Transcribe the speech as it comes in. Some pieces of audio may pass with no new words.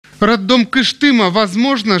Роддом Кыштыма,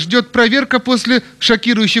 возможно, ждет проверка после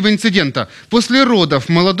шокирующего инцидента. После родов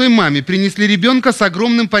молодой маме принесли ребенка с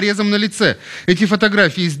огромным порезом на лице. Эти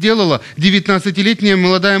фотографии сделала 19-летняя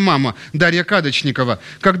молодая мама Дарья Кадочникова.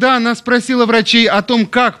 Когда она спросила врачей о том,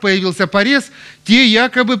 как появился порез, те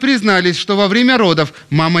якобы признались, что во время родов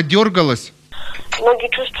мама дергалась. Ноги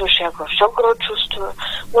чувствуешь, я говорю, все, грудь чувствую.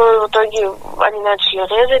 Ну и в итоге они начали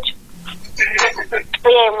резать.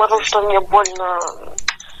 Я им говорю, что мне больно,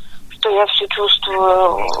 что я все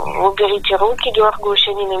чувствую, уберите руки, дергаюсь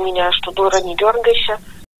они на меня, что дура, не дергайся.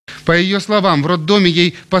 По ее словам, в роддоме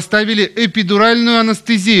ей поставили эпидуральную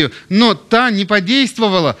анестезию, но та не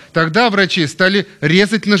подействовала. Тогда врачи стали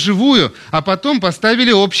резать на живую, а потом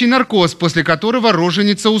поставили общий наркоз, после которого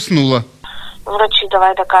роженица уснула. Врачи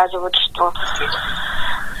давай доказывают, что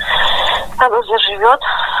она заживет,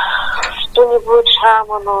 что не будет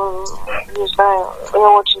шрама, но не знаю, я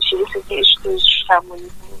очень сильно надеюсь, что из шрама не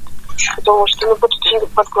будет. Потому что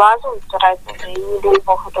под глазом старательно, и не дай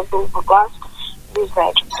бог это был бы глаз, не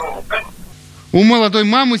знаю, что это. У молодой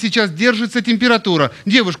мамы сейчас держится температура.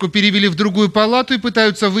 Девушку перевели в другую палату и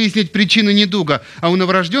пытаются выяснить причину недуга. А у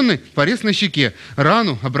новорожденной порез на щеке.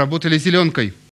 Рану обработали зеленкой.